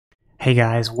Hey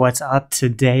guys, what's up?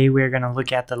 Today we're going to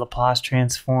look at the Laplace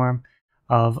transform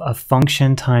of a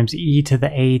function times e to the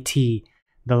at.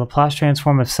 The Laplace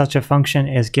transform of such a function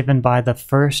is given by the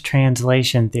first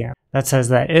translation theorem. That says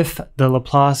that if the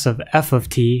Laplace of f of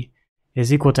t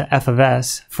is equal to f of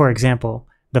s, for example,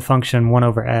 the function 1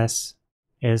 over s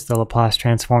is the Laplace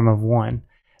transform of 1.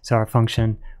 So our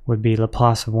function would be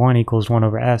Laplace of 1 equals 1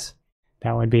 over s.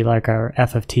 That would be like our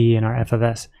f of t and our f of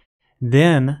s.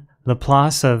 Then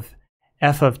Laplace of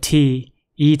f of t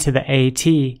e to the at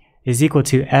is equal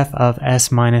to f of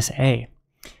s minus a.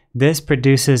 This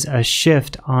produces a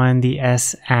shift on the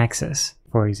s-axis.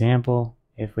 For example,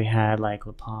 if we had like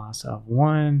Laplace of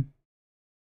 1,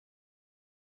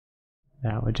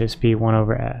 that would just be 1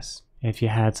 over s. If you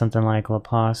had something like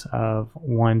Laplace of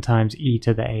 1 times e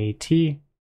to the at,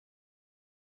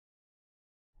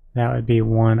 that would be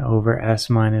 1 over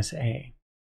s minus a.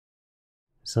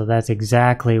 So that's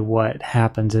exactly what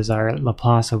happens is our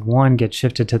Laplace of 1 gets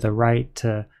shifted to the right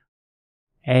to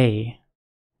a.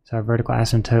 So our vertical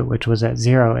asymptote, which was at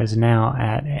 0, is now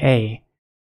at a.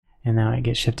 And now it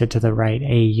gets shifted to the right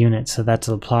a unit. So that's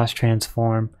the Laplace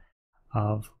transform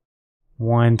of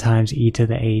 1 times e to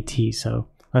the at. So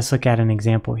let's look at an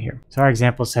example here. So our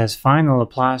example says, find the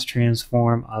Laplace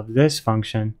transform of this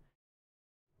function,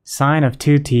 sine of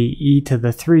 2t e to the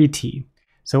 3t.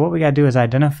 So what we got to do is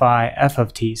identify f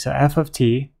of t. So f of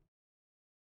t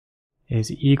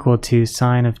is equal to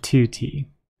sine of 2t.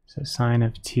 So sine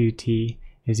of 2t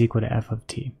is equal to f of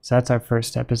t. So that's our first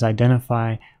step, is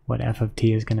identify what f of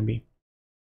t is going to be.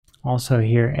 Also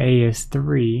here a is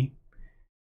 3,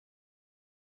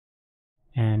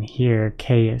 and here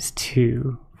k is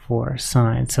 2 for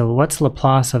sine. So what's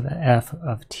Laplace of f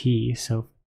of t? So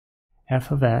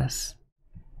f of s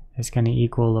is going to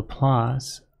equal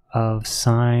Laplace of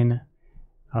sine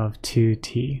of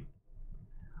 2t.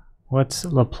 What's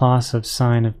Laplace of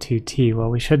sine of 2t? Well,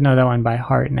 we should know that one by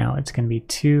heart now. It's going to be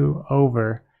 2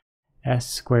 over s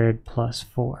squared plus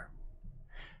 4.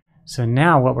 So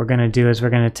now what we're going to do is we're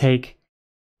going to take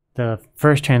the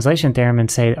first translation theorem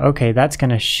and say, okay, that's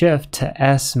going to shift to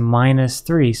s minus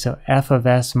 3. So f of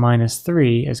s minus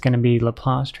 3 is going to be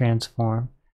Laplace transform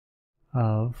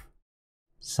of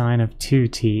sine of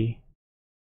 2t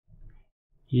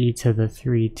e to the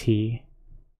 3t.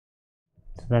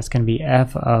 So that's going to be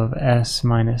f of s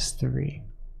minus 3,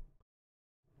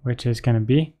 which is going to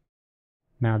be,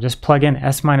 now just plug in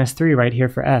s minus 3 right here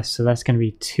for s. So that's going to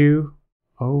be 2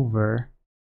 over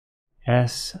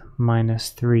s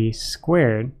minus 3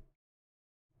 squared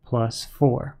plus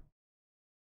 4.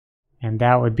 And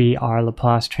that would be our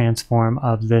Laplace transform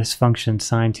of this function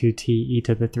sine 2t e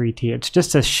to the 3t. It's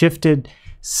just a shifted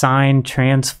sine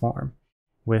transform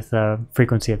with a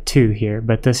frequency of 2 here,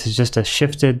 but this is just a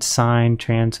shifted sine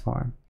transform.